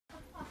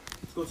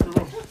Let's go to the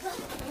room.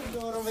 You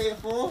know what I'm here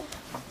for?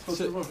 Let's go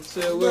to the room.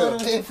 Chill, You know Will.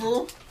 what I'm here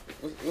for?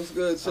 What's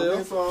good, I'm Chill?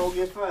 here so I don't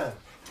get fined.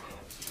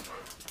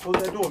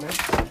 Close that door,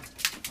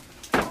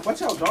 man.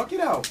 Watch out, dog. Get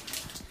out.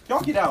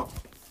 Y'all get out.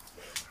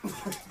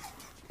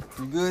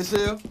 You good,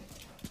 Chill?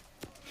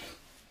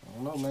 I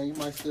don't know, man. You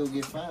might still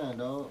get fined,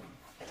 dog.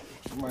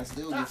 You might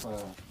still get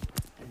fined.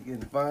 You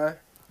getting fine?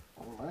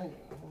 I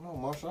don't know.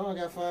 Marshawn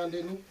got fined,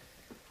 didn't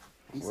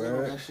he? He said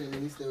all that shit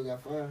and he still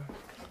got fined.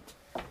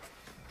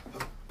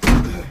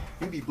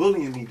 You be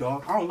bullying me,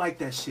 dog. I don't like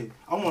that shit.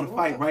 I want to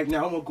fight right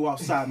now. I want to go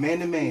outside, man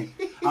to man.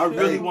 I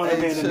really want a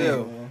man to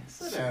man.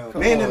 Sit down.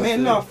 Man to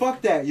man, no,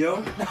 fuck that,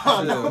 yo.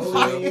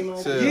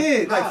 Chill.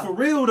 Yeah, like for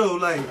real though,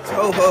 like.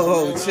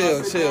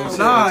 Chill.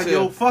 Nah,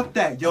 yo, fuck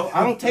that, yo.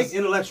 I don't take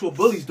intellectual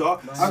bullies,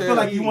 dog. I feel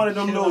like you one of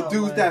them little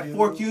dudes that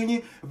Fork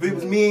Union. If it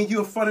was me and you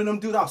in front of them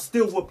dudes, I'll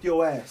still whoop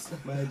your ass.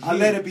 I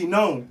let it be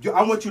known.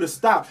 I want you to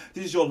stop.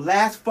 This is your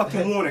last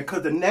fucking warning,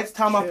 because the next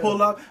time I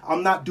pull up,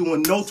 I'm not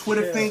doing no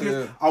Twitter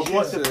fingers. I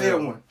want the fair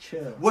one.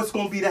 Chill. What's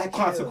gonna be that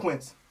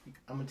consequence?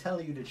 I'm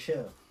telling you to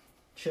chill.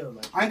 Chill,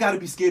 my G. I ain't gotta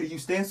be scared of you,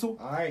 Stancil.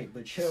 Alright,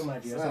 but chill, my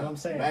G. That's what I'm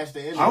saying. I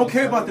don't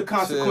care about the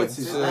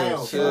consequences.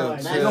 Chill.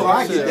 You know how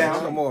I get down.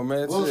 Come on,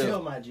 man. Chill,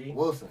 Chill. my G.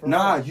 Wilson.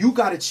 Nah, you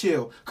gotta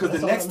chill. Cause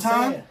That's the all next I'm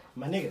time, saying.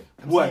 My nigga.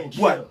 I'm saying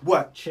chill.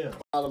 what? Chill.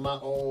 All of my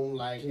own,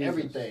 like, Jesus.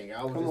 everything.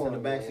 I was just in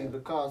the backseat of the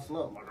car,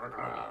 slumped.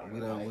 We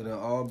done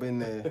all been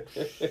there.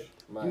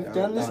 You've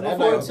done this that before,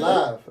 night was too?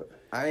 live.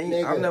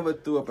 I've never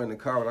threw up in the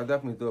car, but I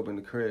definitely threw up in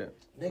the crib.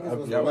 Niggas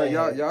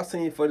was Y'all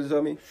seen footage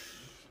of me?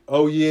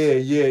 Oh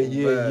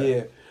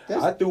yeah.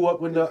 I threw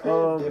up when the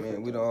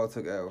Man, we done all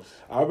took L's.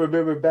 I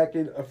remember back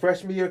in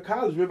freshman year of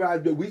college.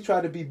 Remember, we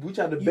tried to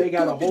bang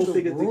out a whole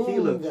thing of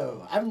tequila.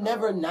 Though. I've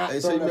never not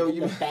Hey, so thrown you know up in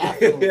you-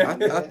 the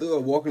bathroom. I threw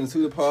up walking to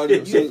the party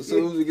as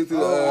soon as we get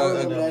to I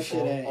remember the. that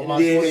shit. On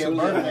my 20th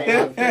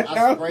birthday,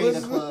 I sprayed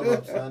the club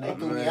up, son. They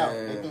threw me out.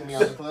 They threw me out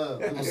the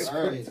club. It was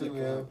early, too,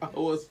 man. I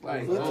was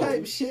like, What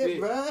type shit,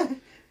 bruh?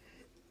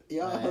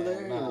 Y'all Man,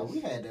 hilarious. nah,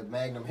 we had the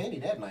Magnum Henny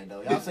that night,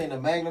 though. Y'all seen the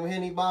Magnum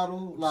Henny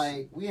bottle?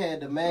 Like, we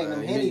had the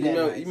Magnum Henny that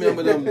night. You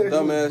remember them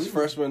dumbass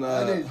freshman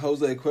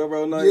Jose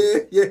Cuervo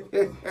nights? yeah.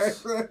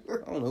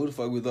 I don't know who the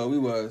fuck we thought we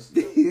was.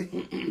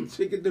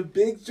 Chicken the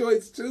big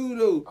joints too,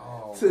 though.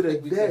 Oh, To I the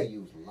think we could have deck.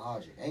 used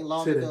Logic. Ain't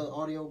Logic To the- the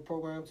audio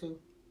program, too?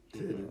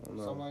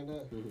 Something like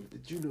that?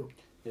 Did you know?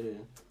 Yeah,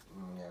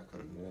 I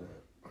could have used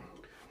that.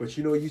 But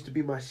you know, it used to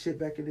be my shit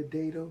back in the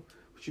day, though.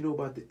 But you know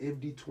about the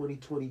MD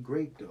 2020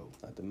 grape, though.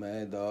 Not the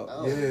Mad Dog.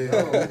 Oh,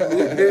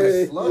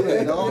 Yeah. Slow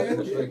that, dog. You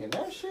was drinking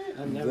that shit?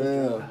 I never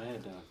Damn. drank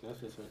Mad Dog.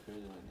 That's what's so crazy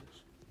about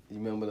this. You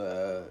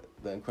remember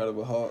the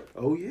Incredible Hulk?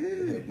 Oh yeah.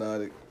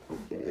 Hypnotic.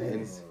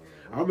 Hennessy.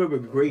 I remember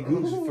Grey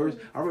Goose first.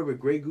 I remember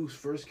Grey Goose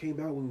first came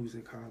out when we was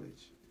in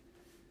college.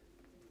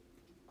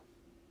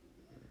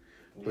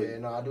 Yeah,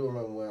 no, I do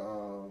remember when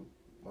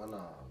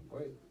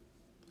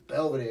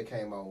Belvedere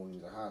came out when we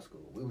was in high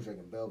school. We was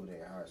drinking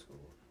Belvedere in high school.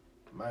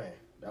 Man,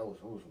 it was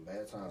some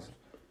bad times.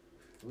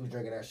 We was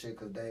drinking that shit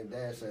because Dave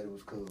Dad said it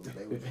was cool.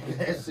 They was drinking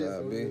that shit.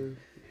 So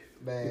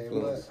man,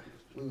 what?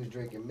 We was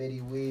drinking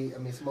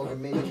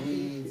smoking midi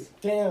weeds.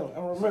 Damn, I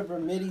remember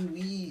midi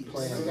weeds.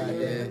 Playing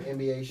goddamn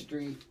NBA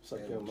Street It's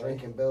like, and yo,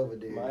 drinking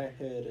Belvedere. My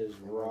head is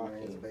in my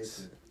man's rocking.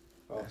 basement.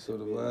 That's what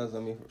it was. I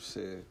mean,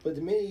 shit. But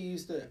the midi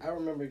used to, I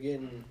remember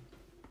getting,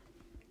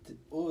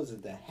 what was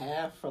it, the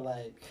half for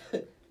like,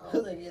 I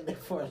was like getting it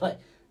for like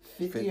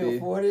 50 or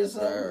 40 or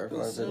something. Right, It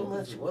was so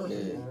much It's worth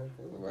it, Yeah. man.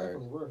 It was Right.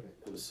 definitely worth it.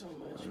 It was so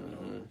much.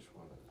 Mhm.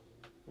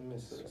 I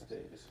miss those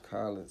days.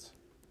 College.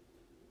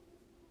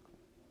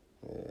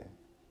 Yeah.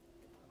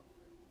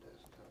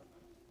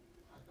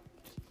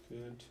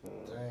 Good time.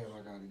 Damn,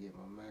 I gotta get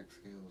my Mac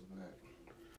skills back.